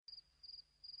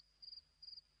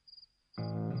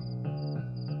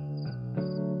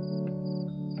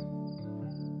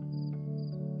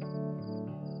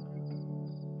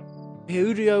He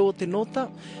uriau o te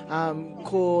nota,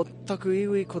 ko taku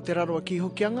iwi ko te raroa ki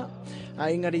hokianga,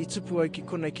 engari I tupu au ki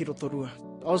konei ki Rotorua.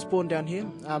 I was born down here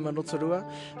in Rotorua,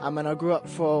 and I grew up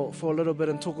for a little bit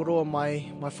in Tawaroa.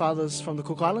 My father's from the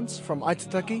Cook Islands, from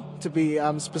Aitutaki to be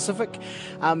specific,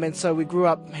 and so we grew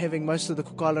up having most of the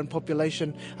Cook Island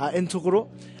population in Tawaroa.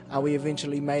 We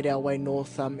eventually made our way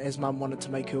north as Mum wanted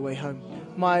to make her way home.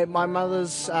 My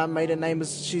mother's maiden name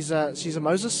is she's a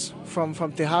Moses from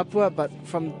Te Hapua, but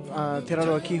from Te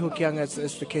Raroa ki Hokianga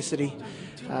it's the Cassidy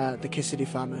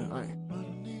whānau.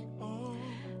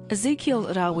 Ezekiel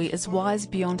Raui is wise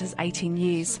beyond his 18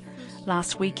 years.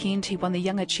 Last weekend, he won the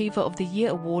Young Achiever of the Year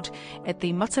award at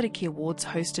the Matariki Awards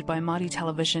hosted by Māori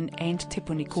Television and Te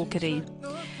Puni Kōkiri.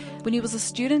 When he was a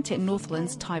student at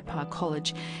Northlands Taipa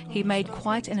College, he made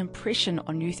quite an impression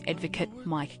on youth advocate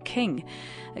Mike King.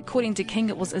 According to King,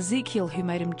 it was Ezekiel who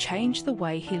made him change the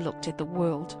way he looked at the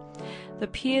world. The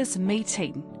peers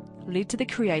meeting led to the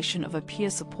creation of a peer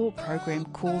support program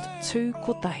called Tū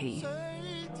Kotahi.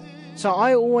 So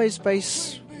I always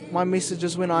base my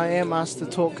messages when I am asked to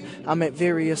talk at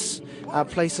various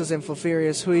places and for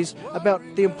various huis about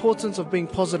the importance of being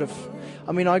positive.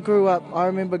 I mean, I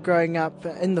remember growing up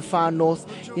in the far north,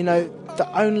 the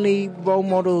only role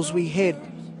models we had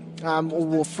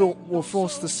or were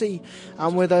forced to see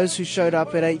were those who showed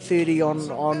up at 8:30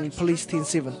 on Police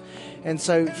 10-7. And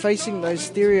so facing those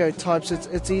stereotypes,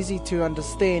 it's easy to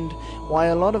understand why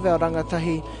a lot of our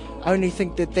rangatahi only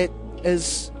think that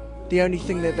is the only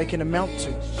thing that they can amount to.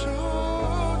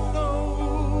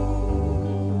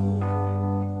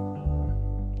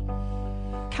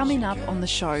 Coming up on the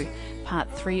show, part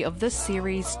 3 of this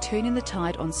series, Turning the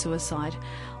Tide on Suicide,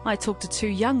 I talk to 2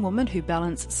 young women who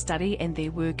balance study and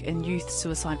their work in youth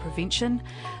suicide prevention.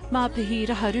 Mapihi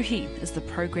Raharuhi is the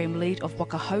program lead of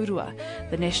Wakahaurua,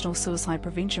 the National Suicide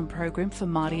Prevention Program for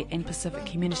Māori and Pacific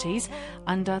communities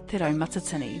under Te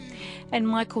Raumatatini. And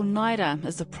Michael Naira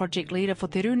is the project leader for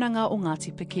Te Runanga o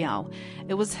Ngāti Pikiao.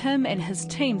 It was him and his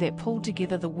team that pulled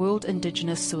together the World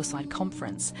Indigenous Suicide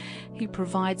Conference. He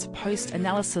provides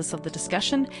post-analysis of the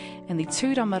discussion and the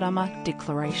Tūramarama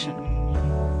Declaration.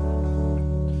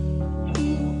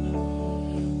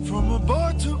 From a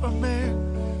boy to a man,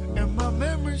 and my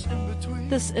memories in between.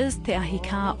 This is Te Ahi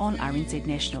Ka on RNZ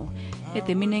National. E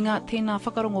te minenga, tēnā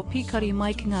whakarongo pikari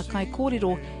mai ki ngā kai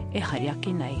kōrero e haere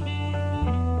ake nei.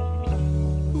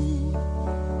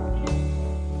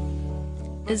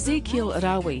 Ezekiel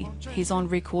Raui, he's on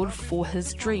record for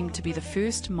his dream to be the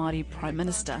first Māori Prime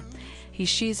Minister. He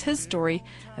shares his story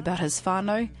about his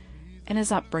whānau and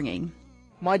his upbringing.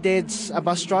 My dad's a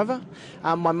bus driver,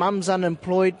 my mum's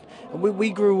unemployed.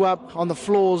 We grew up on the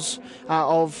floors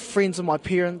of friends of my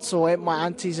parents or at my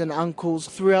aunties and uncles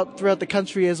throughout the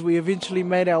country as we eventually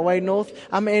made our way north,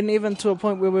 and even to a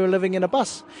point where we were living in a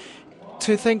bus.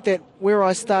 To think that where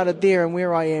I started there and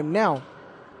where I am now,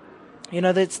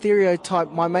 that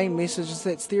stereotype, my main message is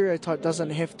that stereotype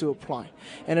doesn't have to apply,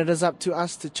 and it is up to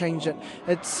us to change it.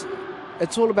 It's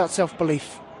all about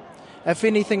self-belief. If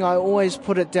anything, I always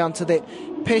put it down to that.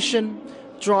 Passion,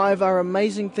 drive are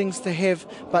amazing things to have,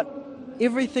 but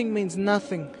everything means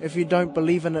nothing if you don't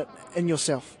believe in it in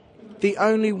yourself. The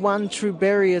only one true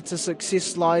barrier to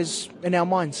success lies in our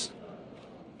minds.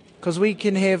 Because we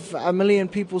can have a million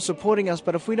people supporting us,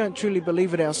 but if we don't truly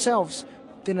believe it ourselves,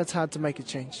 then it's hard to make a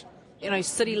change.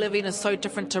 City living is so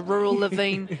different to rural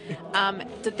living.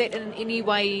 Did that in any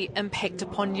way impact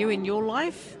upon you in your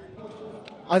life?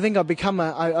 I think I've become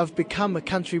a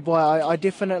country boy. I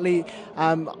definitely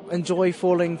enjoy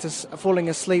falling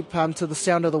asleep to the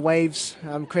sound of the waves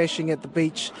crashing at the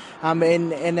beach,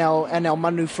 and our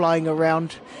manu flying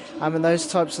around, and those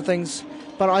types of things.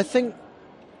 But I think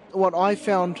what I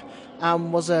found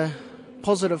was a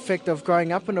positive effect of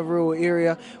growing up in a rural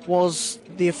area was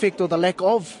the effect or the lack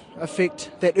of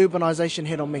effect that urbanisation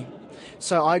had on me.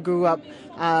 So I grew up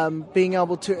being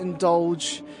able to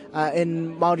indulge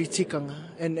in Māori tikanga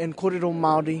and kōrero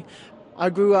Māori. I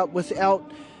grew up without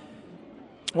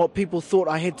what people thought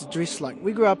I had to dress like.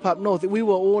 We grew up north. We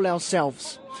were all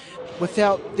ourselves.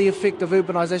 Without the effect of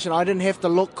urbanisation, I didn't have to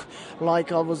look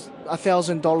like I was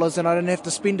 $1,000, and I didn't have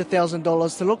to spend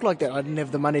 $1,000 to look like that. I didn't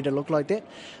have the money to look like that,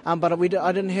 but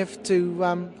I didn't have to.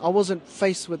 I wasn't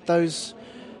faced with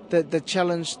the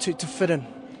challenge to fit in.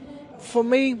 For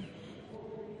me,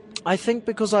 I think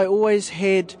because I always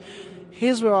had.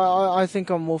 Here's where I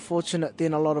think I'm more fortunate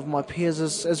than a lot of my peers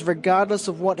is regardless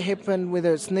of what happened,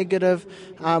 whether it's negative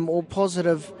or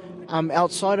positive,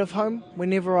 outside of home,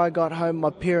 whenever I got home, my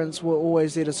parents were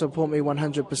always there to support me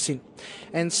 100%.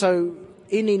 And so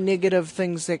any negative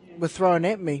things that were thrown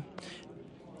at me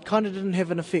kind of didn't have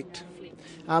an effect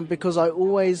because I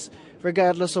always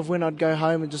regardless of when I'd go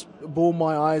home and just bawl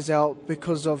my eyes out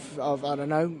because of I don't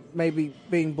know, maybe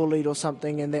being bullied or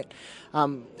something, and that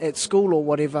at school or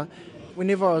whatever.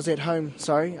 Whenever I was at home,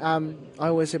 I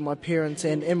always had my parents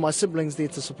and my siblings there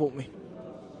to support me.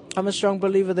 I'm a strong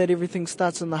believer that everything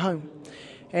starts in the home.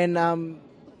 And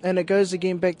it goes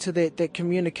again back to that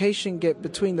communication gap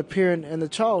between the parent and the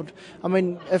child. I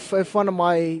mean, if one of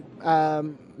my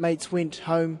mates went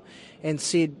home and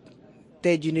said,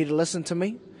 "Dad, you need to listen to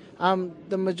me,"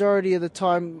 the majority of the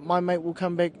time my mate will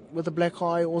come back with a black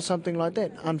eye or something like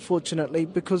that, unfortunately,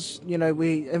 because,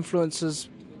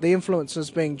 the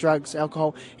influences being drugs,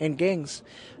 alcohol and gangs.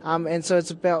 And so it's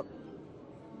about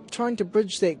trying to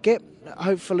bridge that gap,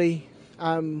 hopefully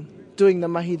doing the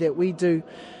mahi that we do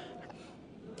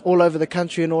all over the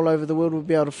country and all over the world. We'll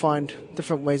be able to find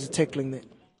different ways of tackling that.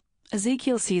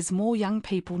 Ezekiel says more young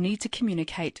people need to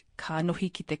communicate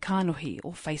kānohi ki te kānohi,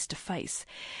 or face-to-face.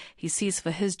 He says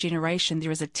for his generation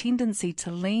there is a tendency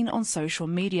to lean on social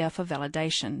media for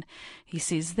validation. He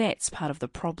says that's part of the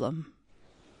problem.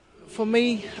 For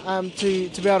me, to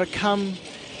be able to come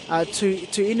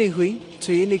to any hui,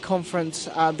 to any conference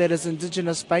that is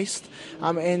Indigenous based,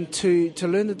 and to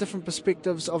learn the different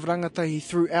perspectives of rangatahi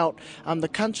throughout the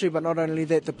country, but not only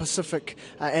that, the Pacific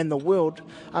and the world,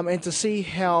 and to see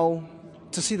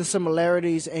the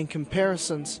similarities and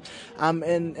comparisons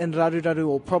in raruraru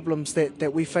or problems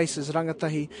that we face as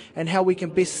rangatahi, and how we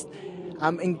can best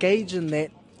engage in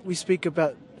that. We speak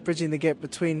about bridging the gap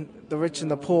between the rich and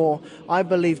the poor. I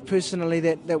believe personally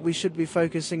that we should be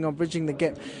focusing on bridging the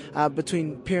gap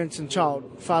between parents and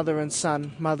child, father and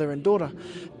son, mother and daughter.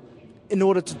 In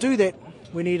order to do that,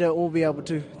 we need to all be able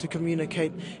to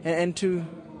communicate and to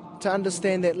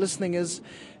understand that listening is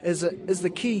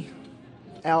the key.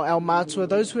 Our mātua,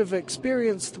 those who have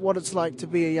experienced what it's like to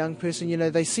be a young person,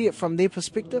 they see it from their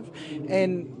perspective,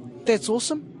 and that's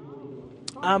awesome.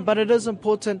 But it is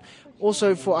important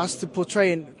also for us to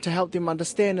portray and to help them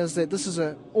understand is that this is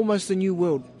almost a new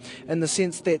world, in the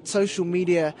sense that social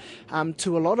media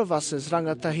to a lot of us as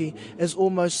rangatahi is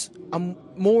almost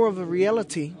more of a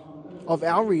reality of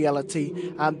our reality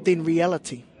than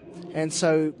reality. And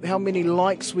so how many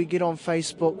likes we get on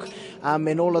Facebook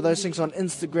and all of those things, on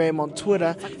Instagram, on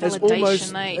Twitter, is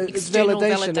almost it's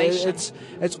validation.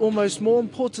 It's almost more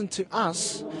important to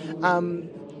us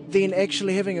than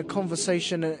actually having a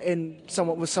conversation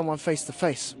with someone face to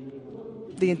face.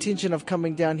 The intention of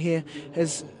coming down here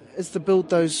is to build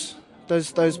those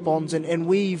bonds and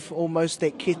weave almost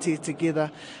that kete together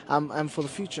for the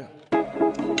future.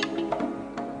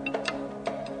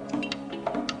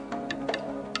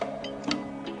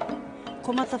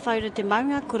 Ko matawhaura te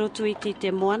maunga, ko roto i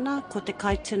te moana, ko te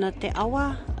kaituna te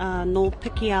awa, no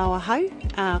piki awa hau,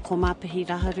 ko māpihi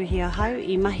raharuhi a hau,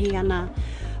 I mahi ana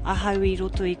a hau I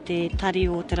roto I te tari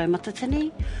o te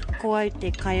raumatatini, ko au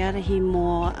te kaiarahi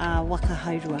mō waka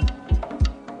haurua.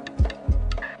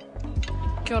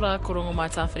 Kia ora, ko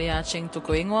Rongomaitawhiri Ah-Ching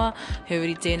toko ingoa, he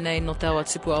uri tēnei no te awa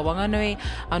tipu a Wanganui,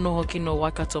 anō hoki no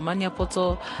Waikato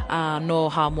Maniapoto, no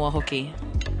Hāmoa hoki.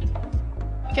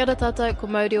 Kia ora tātou, ko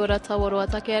Mauriora Tawaroa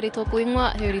Takiari tōku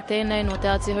ingoa, he uri tēnei no te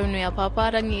ati haunui a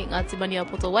Pāpārangi, Ngāti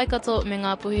Maniapoto Waikato, me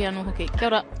ngā puhi anō hoki. Kia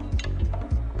ora.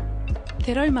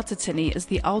 Te raumatatini is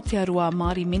the Aotearoa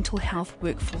Māori mental health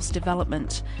workforce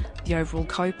development. The overall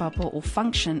kaupapa or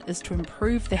function is to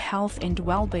improve the health and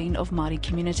well-being of Māori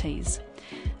communities.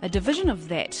 A division of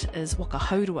that is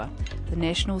Wakahaurua, the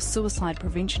National Suicide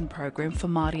Prevention Program for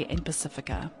Māori and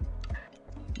Pacifica.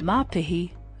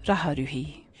 Māpihi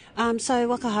Raharuhi. So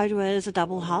Wakahaurua is a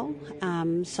double hull.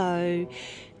 So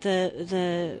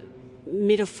the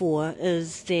metaphor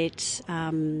is that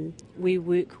we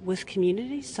work with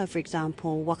communities. So, for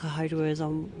example, Wakahaurua is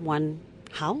on one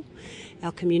hull,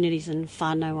 our communities in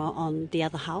whānau are on the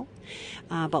other hull.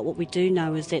 But what we do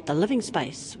know is that the living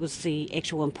space was the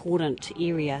actual important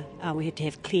area. We had to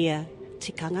have clear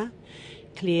tikanga,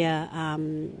 clear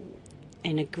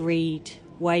and agreed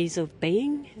ways of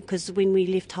being, because when we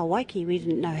left Hawaii we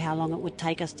didn't know how long it would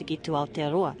take us to get to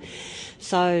Aotearoa.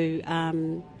 So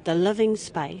the living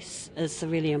space is a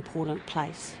really important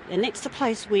place, and that's the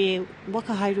place where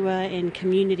wakahaurua and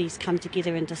communities come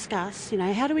together and discuss,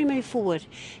 how do we move forward,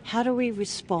 how do we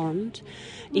respond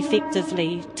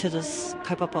effectively to this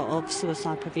kaupapa of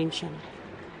suicide prevention.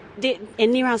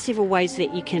 And there are several ways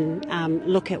that you can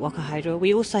look at wakahaurua.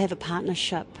 We also have a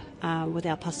partnership with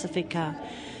our Pacifica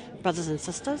brothers and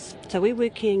sisters. So we're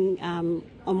working on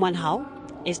one hull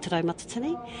as Te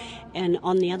Raumatatini, and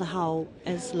on the other hull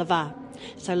is Leva.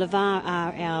 So Leva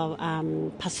are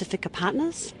our Pacifica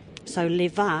partners. So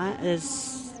Leva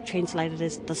is translated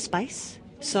as the space.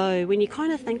 So when you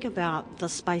kind of think about the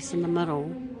space in the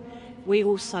middle, we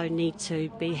also need to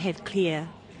have clear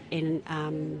and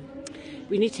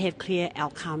we need to have clear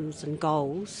outcomes and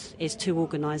goals as two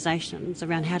organisations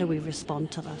around how do we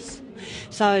respond to this.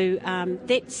 So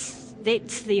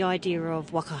that's the idea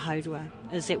of wakahaurua,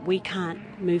 is that we can't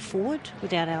move forward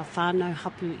without our whānau,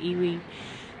 hapu, iwi,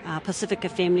 Pacifica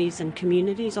families and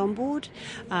communities on board,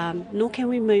 nor can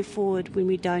we move forward when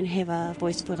we don't have a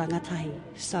voice for rangatahi.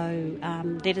 So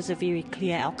that is a very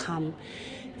clear outcome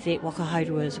that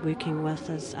wakahaurua is working with,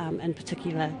 is in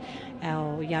particular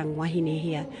our young wahine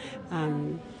here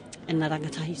in the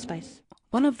rangatahi space.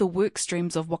 One of the work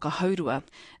streams of wakahaurua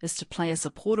is to play a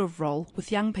supportive role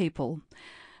with young people.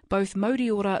 Both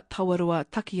Mauriora, Tawaroa,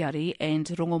 Takiari and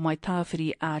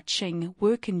Rongomaitawhiri Ah-Ching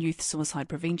work in youth suicide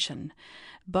prevention.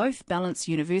 Both balance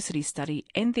university study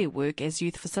and their work as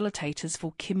youth facilitators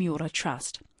for Mauriora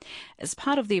Trust. As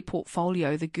part of their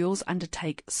portfolio, the girls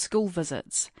undertake school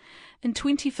visits. In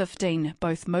 2015,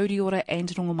 both Mauriora and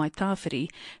Rongomaitawhiri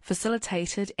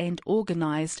facilitated and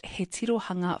organised He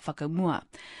Tirohanga Whakamua,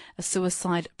 a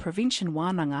suicide prevention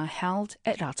wānanga held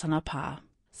at Ratanapā.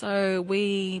 So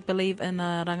we believe in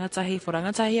a rangatahi for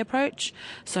rangatahi approach,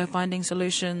 so finding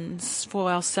solutions for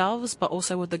ourselves, but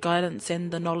also with the guidance and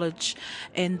the knowledge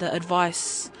and the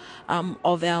advice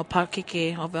of our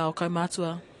pakeke, of our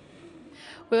kaumātua.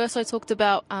 We also talked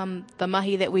about the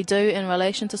mahi that we do in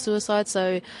relation to suicide.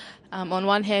 So on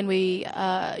one hand, we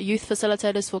are youth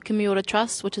facilitators for Mauriora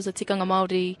Trust, which is a tikanga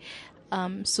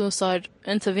Māori suicide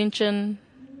intervention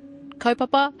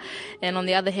kaupapa, and on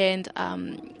the other hand,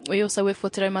 we also work for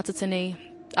Te Reo Matatini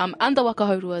under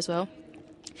wakahaurua as well,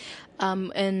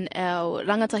 in our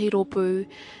rangatahi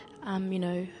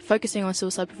rōpū, focusing on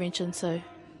suicide prevention. So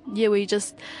yeah, we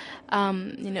just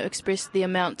express the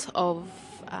amount of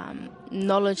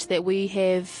knowledge that we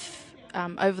have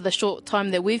over the short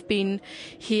time that we've been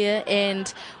here,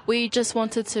 and we just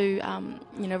wanted to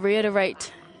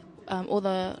reiterate all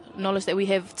the knowledge that we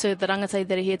have to the rangatahi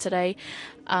that are here today.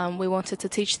 We wanted to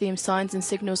teach them signs and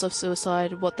signals of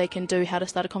suicide, what they can do, how to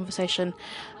start a conversation,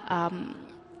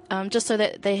 just so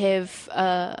that they have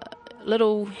a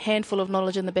little handful of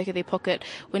knowledge in the back of their pocket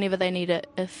whenever they need it,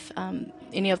 if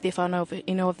any of their whānau,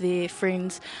 any of their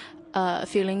friends are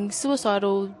feeling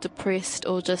suicidal, depressed,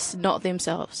 or just not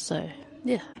themselves. So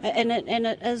yeah. And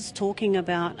it is talking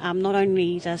about not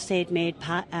only the sad, mad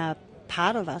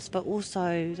part of us, but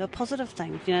also the positive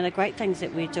things, the great things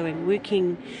that we're doing,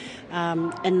 working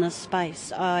in this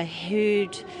space. I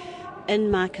heard in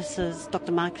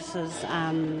Dr. Marcus's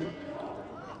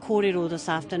kōrero this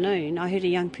afternoon, I heard a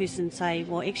young person say,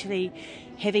 well, actually,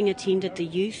 having attended the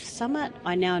youth summit,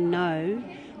 I now know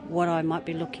what I might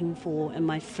be looking for in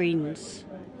my friends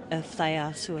if they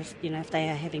are if they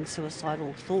are having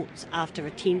suicidal thoughts after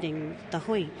attending the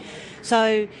hui.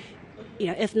 So,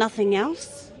 if nothing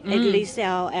else, at least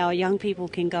our young people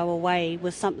can go away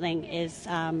with something, as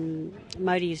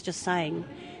Modi is just saying,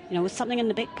 with something in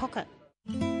the back pocket.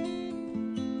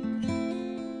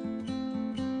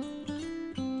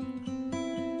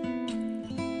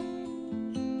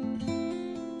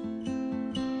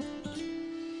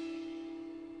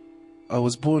 I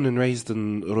was born and raised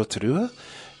in Rotorua,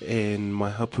 and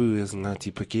my hapu is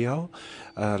Ngāti Pakiao,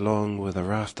 along with a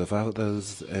raft of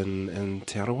others in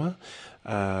Tawaroa.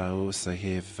 I also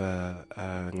have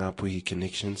Ngāpuhi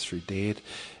connections through Dad,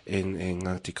 and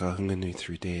Ngāti Kahunganu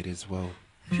through Dad as well.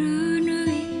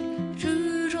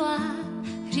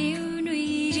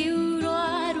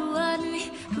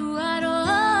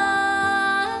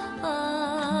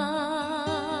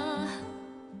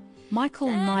 Michael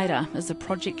Naira is a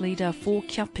project leader for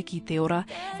Kia Piki Te Ora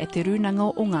at Te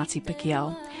Runanga o Ngāti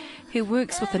Pakiao. He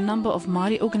works with a number of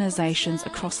Māori organisations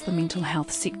across the mental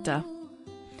health sector.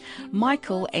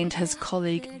 Michael and his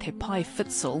colleague Te Pai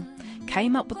Fitzel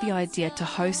came up with the idea to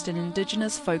host an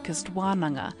Indigenous-focused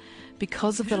wānanga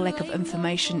because of the lack of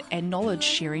information and knowledge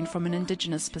sharing from an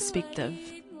Indigenous perspective.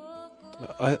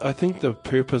 I think the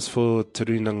purpose for Te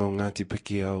Runanga o Ngāti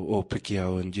Pakiao, or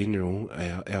Pakiao in general,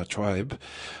 our tribe,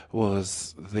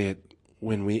 was that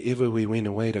whenever we went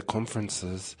away to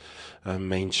conferences,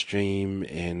 mainstream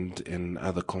and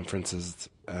other conferences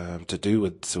to do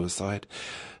with suicide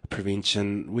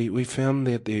prevention, we found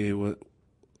that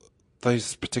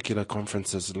those particular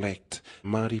conferences lacked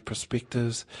Māori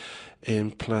perspectives,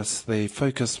 and plus they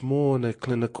focused more on a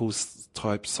clinical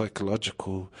type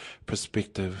psychological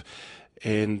perspective.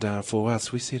 And for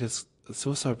us, we said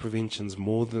suicide prevention's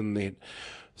more than that.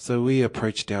 So we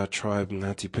approached our tribe,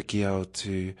 Ngāti Pakiao,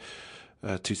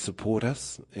 to support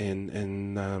us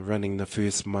in running the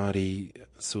first Māori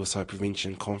suicide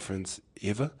prevention conference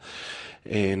ever.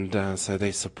 And so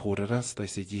they supported us. They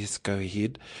said, yes, go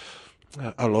ahead.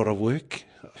 a lot of work.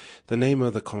 The name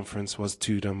of the conference was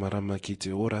Tūra Marama ki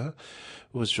te Ora,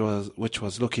 which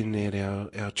was looking at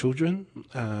our children,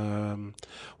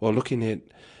 looking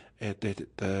at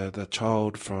the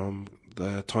child from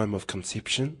the time of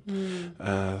conception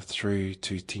through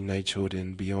to teenagehood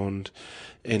and beyond,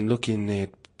 and looking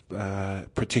at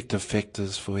protective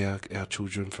factors for our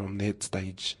children from that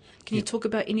stage. Can you talk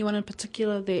about anyone in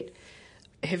particular that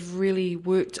have really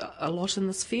worked a lot in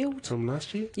this field? From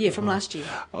last year? Yeah, from last year.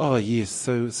 Oh, yes.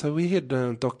 So we had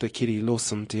Dr. Kiri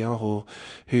Lawson Te Aho,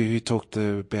 who talked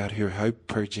about her Hope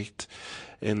Project.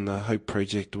 And the Hope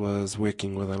Project was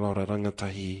working with a lot of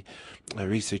rangatahi,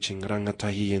 researching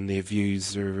rangatahi and their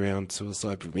views around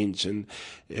suicide prevention,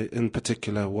 in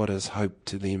particular, what is hope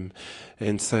to them.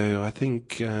 And so I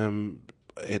think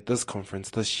at this conference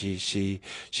this year,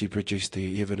 she produced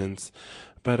the evidence.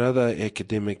 But other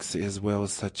academics as well,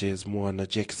 such as Moana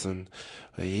Jackson,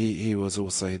 he was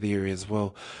also there as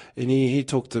well. And he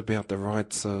talked about the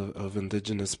rights of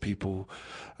Indigenous people,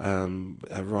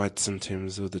 rights in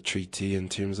terms of the treaty, in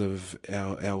terms of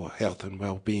our health and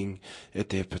well-being at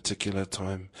that particular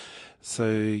time.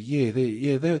 So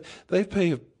they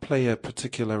play a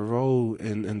particular role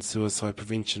in suicide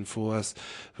prevention for us,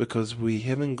 because we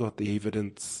haven't got the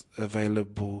evidence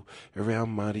available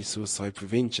around Māori suicide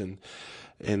prevention.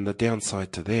 And the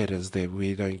downside to that is that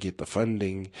we don't get the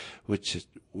funding which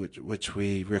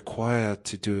we require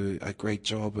to do a great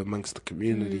job amongst the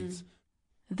communities.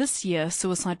 This year,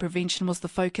 suicide prevention was the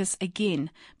focus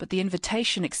again, but the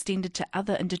invitation extended to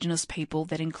other Indigenous people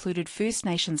that included First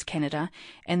Nations Canada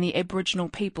and the Aboriginal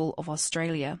people of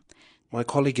Australia. My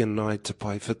colleague and I, Te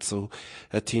Pai Fitzel,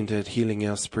 attended Healing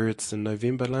Our Spirits in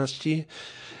November last year.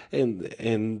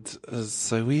 And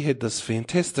so we had this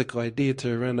fantastic idea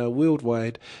to run a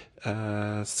worldwide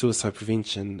suicide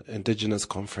prevention Indigenous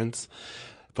conference.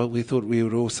 But we thought we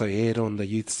would also add on the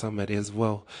Youth Summit as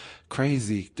well.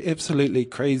 Crazy, absolutely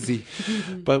crazy.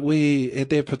 But at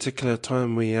that particular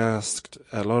time, we asked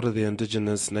a lot of the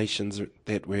Indigenous nations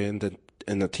that were in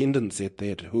attendance at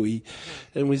that hui,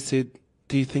 and we said,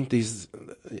 do you think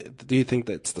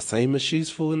that's the same issues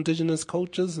for Indigenous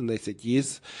cultures? And they said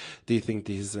yes. Do you think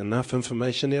there's enough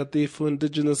information out there for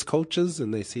Indigenous cultures?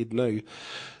 And they said no.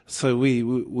 So we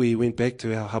went back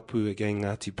to our hapu again,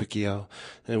 Ngāti Pukeao,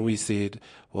 and we said,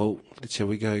 well, shall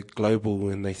we go global?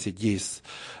 And they said yes.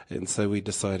 And so we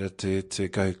decided to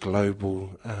go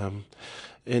global.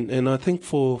 And I think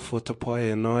for Te Pai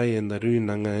and I and the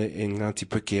Rūnanga and Ngāti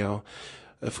Pukeao,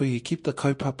 if we keep the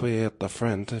kaupapa out the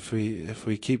front, if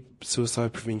we keep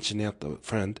suicide prevention out the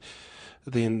front,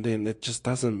 then it just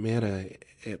doesn't matter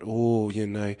at all,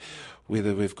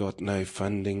 whether we've got no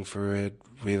funding for it,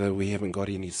 whether we haven't got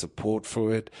any support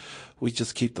for it. We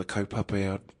just keep the kaupapa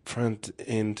out front,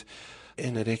 and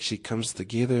it actually comes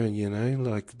together,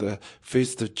 like the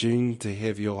 1st of June, to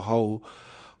have your whole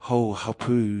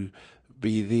hapu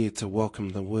be there to welcome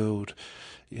the world.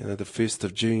 The 1st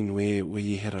of June, where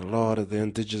you had a lot of the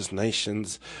Indigenous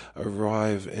nations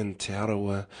arrive in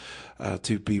Tawaroa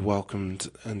to be welcomed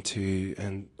onto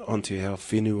our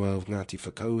whenua of Ngāti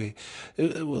Whakaue.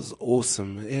 It was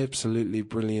awesome, absolutely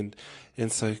brilliant.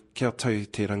 And so, kia tau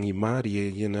te rangi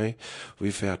Māori,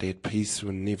 we felt at peace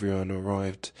when everyone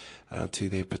arrived to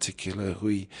their particular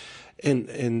hui. And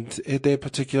at that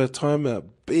particular time, a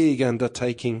big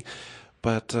undertaking.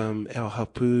 But our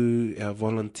hapu, our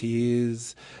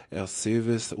volunteers, our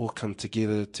service all come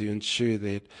together to ensure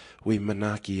that we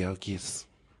manaki our guests.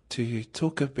 To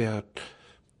talk about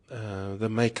the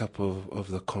makeup of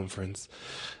the conference,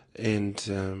 and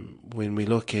when we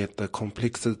look at the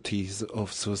complexities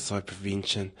of suicide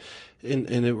prevention, and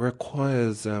it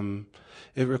requires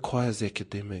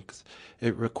academics,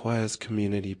 it requires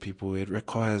community people, it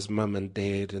requires mum and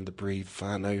dad and the bereaved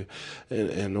whānau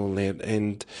and all that,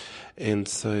 and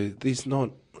so there's not,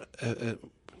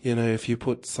 if you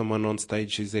put someone on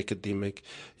stage who's academic,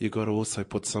 you've got to also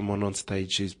put someone on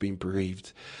stage who's been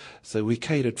bereaved. So we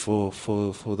catered for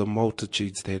the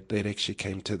multitudes that actually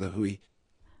came to the hui.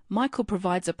 Michael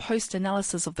provides a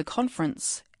post-analysis of the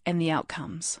conference and the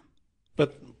outcomes.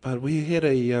 But we had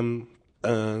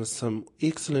some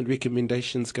excellent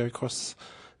recommendations go across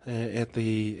at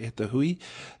the hui,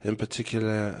 in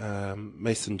particular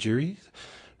Mason Jury,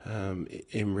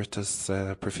 Emeritus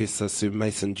Professor Sir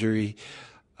Mason Jury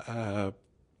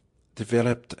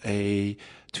developed a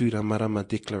Tūra Marama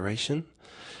Declaration,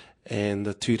 and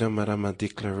the Tūra Marama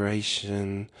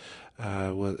Declaration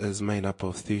is made up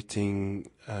of 13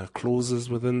 clauses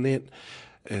within that.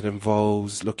 It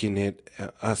involves looking at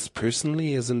us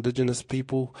personally as Indigenous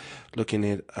people, looking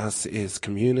at us as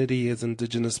community as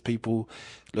Indigenous people,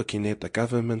 looking at the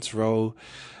government's role,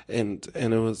 and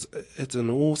it's an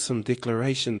awesome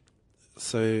declaration.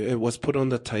 So it was put on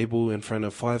the table in front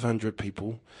of 500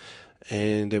 people,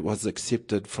 and it was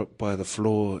accepted by the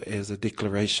floor as a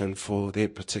declaration for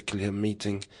that particular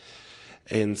meeting.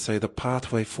 And so the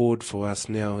pathway forward for us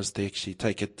now is to actually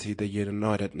take it to the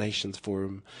United Nations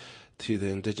Forum, to the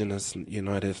Indigenous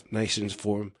United Nations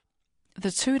Forum. The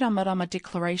Tūramarama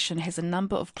Declaration has a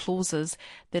number of clauses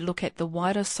that look at the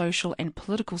wider social and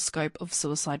political scope of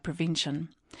suicide prevention.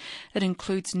 It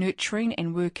includes nurturing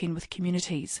and working with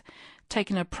communities,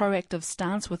 taking a proactive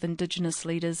stance with Indigenous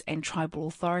leaders and tribal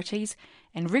authorities,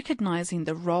 and recognising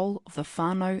the role of the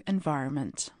whānau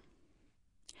environment.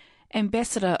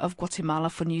 Ambassador of Guatemala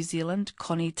for New Zealand,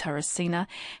 Connie Taracina,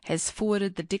 has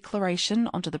forwarded the declaration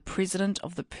onto the President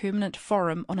of the Permanent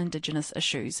Forum on Indigenous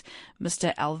Issues,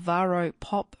 Mr. Alvaro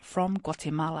Pop from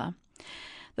Guatemala.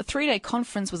 The three-day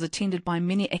conference was attended by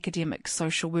many academics,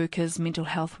 social workers, mental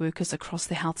health workers across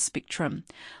the health spectrum.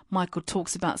 Michael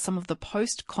talks about some of the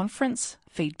post-conference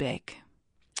feedback.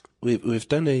 We've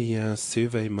done a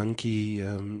survey monkey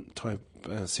type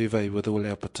survey with all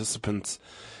our participants,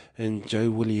 and Joe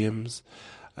Williams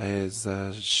as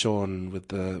Sean with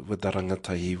the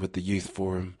rangatahi, with the Youth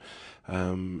Forum,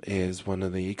 as one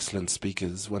of the excellent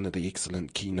speakers, one of the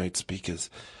excellent keynote speakers.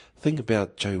 The thing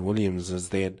about Joe Williams is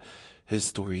that his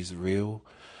story is real.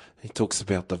 He talks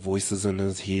about the voices in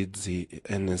his head.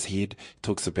 He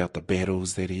talks about the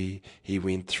battles that he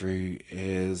went through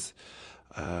as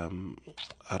a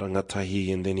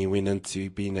rangatahi, and then he went into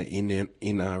being an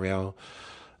NRL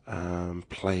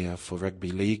player for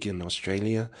rugby league in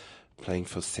Australia, playing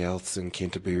for Souths and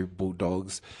Canterbury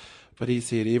Bulldogs. But he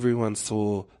said everyone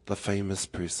saw the famous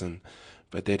person,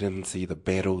 but they didn't see the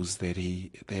battles that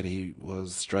he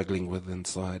was struggling with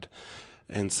inside.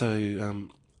 And so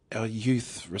our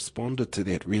youth responded to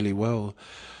that really well,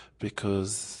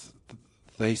 because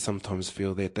they sometimes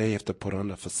feel that they have to put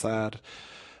on a facade,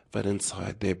 but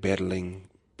inside they're battling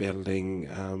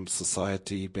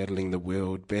society, battling the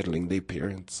world, battling their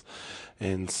parents.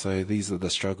 And so these are the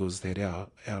struggles that our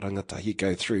rangatahi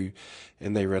go through,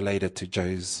 and they relate it to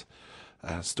Joe's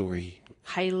story.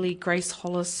 Hayley Grace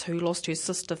Hollis, who lost her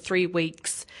sister 3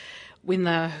 weeks when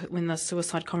the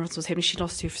suicide conference was happening. She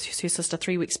lost her sister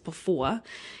 3 weeks before,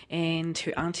 and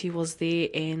her auntie was there,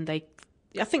 and I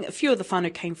think a few of the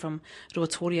whānau came from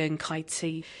Ruatoria and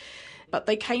Kaiti. But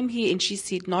they came here, and she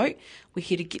said, no, we're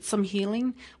here to get some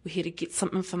healing, we're here to get some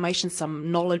information,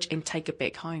 some knowledge, and take it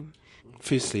back home.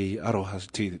 Firstly, aroha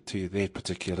to that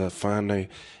particular whānau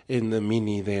and the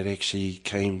many that actually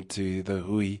came to the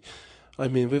hui. I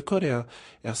mean, we've got our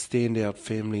standout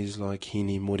families like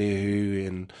Hini Morehu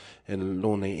and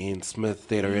Lorna Ann Smith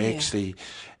that are actually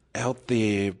out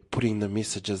there putting the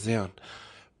messages out.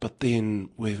 But then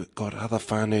we've got other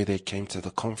whānau that came to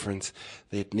the conference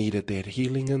that needed that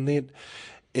healing in that.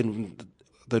 And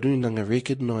the Runanga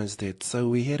recognised that. So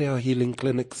we had our healing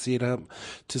clinic set up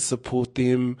to support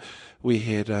them. We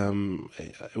had,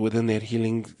 within that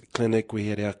healing clinic, we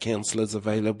had our counsellors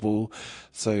available.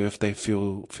 So if they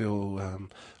feel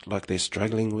like they're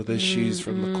struggling with issues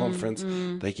from the conference,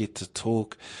 they get to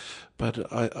talk. But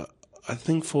I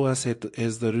think for us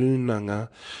as the Runanga,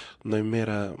 no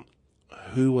matter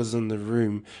who was in the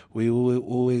room, we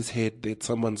always had that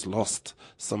someone's lost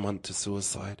someone to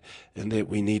suicide, and that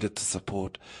we needed to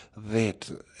support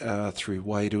that through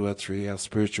wairua, through our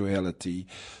spirituality,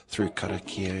 through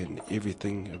karakia and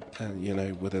everything,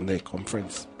 within that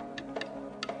conference.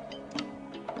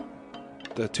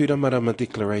 The Tūramarama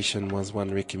Declaration was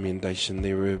one recommendation.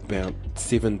 There were about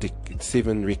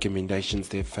seven recommendations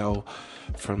that fell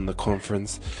from the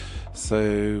conference.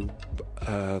 So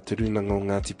Te Runanga o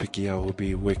Ngāti Pikiao will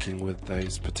be working with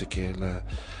those particular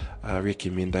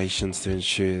recommendations to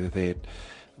ensure that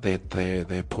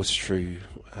they're pushed through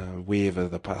wherever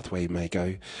the pathway may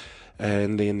go.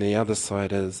 And then the other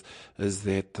side is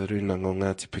that Te Runanga o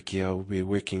Ngāti Pikiao will be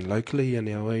working locally in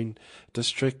our own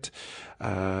district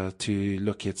to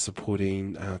look at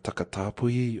supporting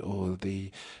Takatapui, or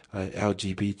the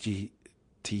LGBTIQ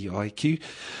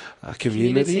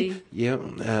community. Yeah,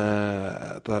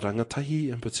 the rangatahi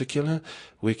in particular,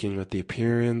 working with their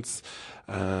parents,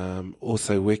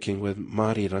 also working with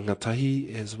Māori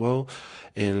rangatahi as well,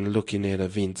 and looking at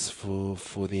events for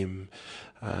them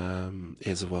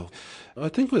as well. I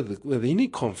think with any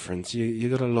conference, you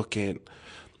got to look at,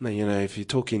 if you're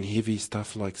talking heavy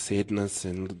stuff like sadness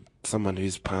and someone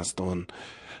who's passed on,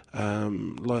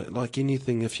 Like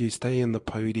anything, if you stay in the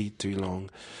pauri too long,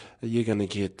 you're going to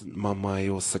get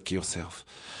mamai or sick yourself.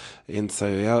 And so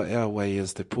our way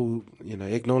is to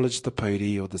acknowledge the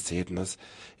pauri or the sadness,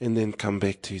 and then come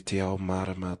back to te ao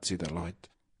marama, to the light.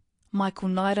 Michael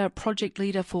Naira, project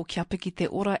leader for Kia Piki Te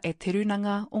Ora e Te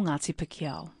Runanga o Ngāti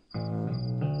Pikiao.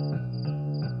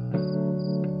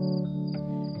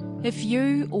 If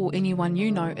you or anyone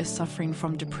you know is suffering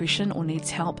from depression or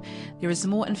needs help, there is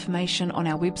more information on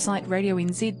our website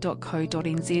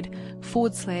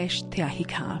radionz.co.nz/Te Ahi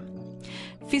Ka.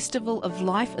 Festival of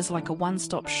Life is like a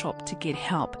one-stop shop to get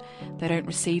help. They don't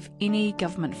receive any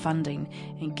government funding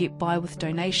and get by with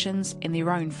donations and their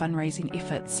own fundraising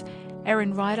efforts.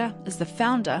 Aaron Ryder is the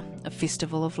founder of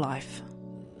Festival of Life.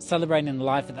 Celebrating the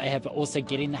life that they have, but also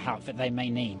getting the help that they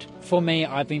may need. For me,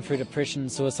 I've been through depression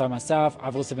and suicide myself.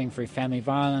 I've also been through family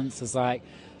violence. It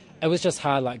was just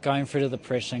hard, going through the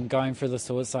depression, going through the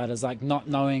suicide, not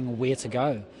knowing where to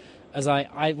go.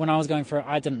 When I was going through it,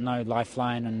 I didn't know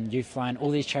Lifeline and Youthline,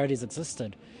 all these charities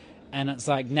existed. And it's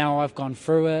now I've gone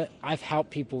through it, I've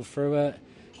helped people through it.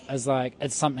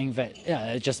 It's something that,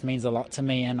 it just means a lot to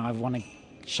me, and I want to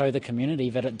show the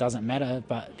community that it doesn't matter,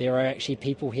 but there are actually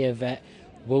people here that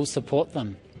will support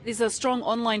them. There's a strong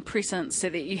online presence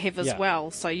that you have as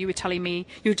well. So you were telling me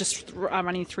you're just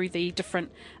running through the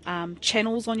different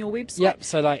channels on your website. Yep.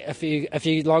 So if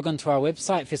you log onto our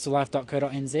website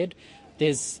festivallife.co.nz,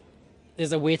 there's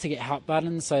a where to get help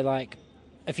button. So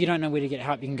if you don't know where to get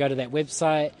help, you can go to that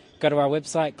website, go to our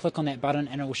website, click on that button,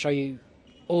 and it will show you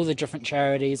all the different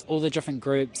charities, all the different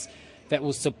groups that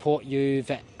will support you,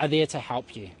 that are there to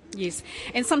help you. Yes,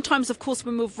 and sometimes, of course,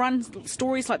 when we've run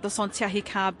stories like this on Te Ahi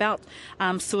Ka about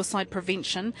suicide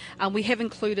prevention, we have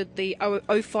included the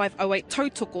 0508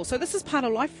 tautoko. So this is part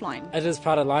of Lifeline. It is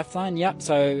part of Lifeline, yep.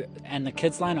 So, and the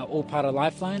Kids Line are all part of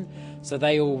Lifeline. So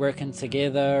they all working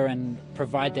together and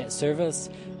provide that service,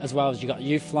 as well as you got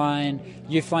Youthline.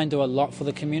 Youthline do a lot for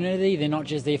the community. They're not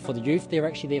just there for the youth, they're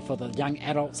actually there for the young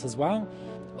adults as well.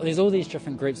 There's all these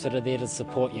different groups that are there to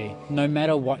support you, no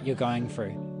matter what you're going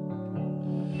through.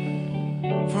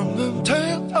 From the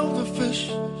tail of the fish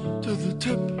to the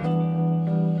tip,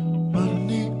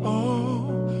 money all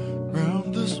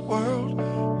around this world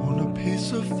on a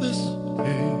piece of this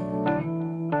day.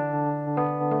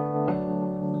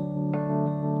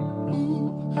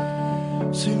 Ooh,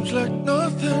 seems like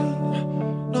nothing,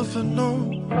 no,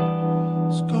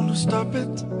 is gonna stop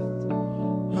it. I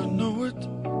know it,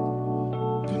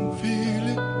 can feel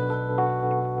it.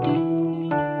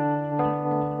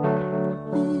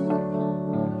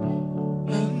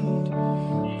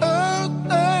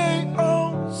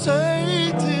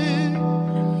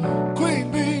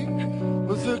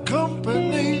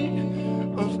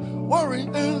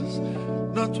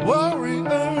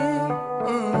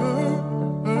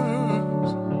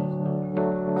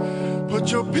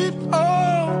 Put your people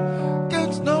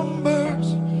against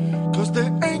numbers, 'cause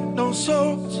there ain't no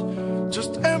souls,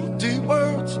 just empty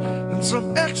words and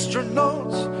some extra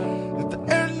notes.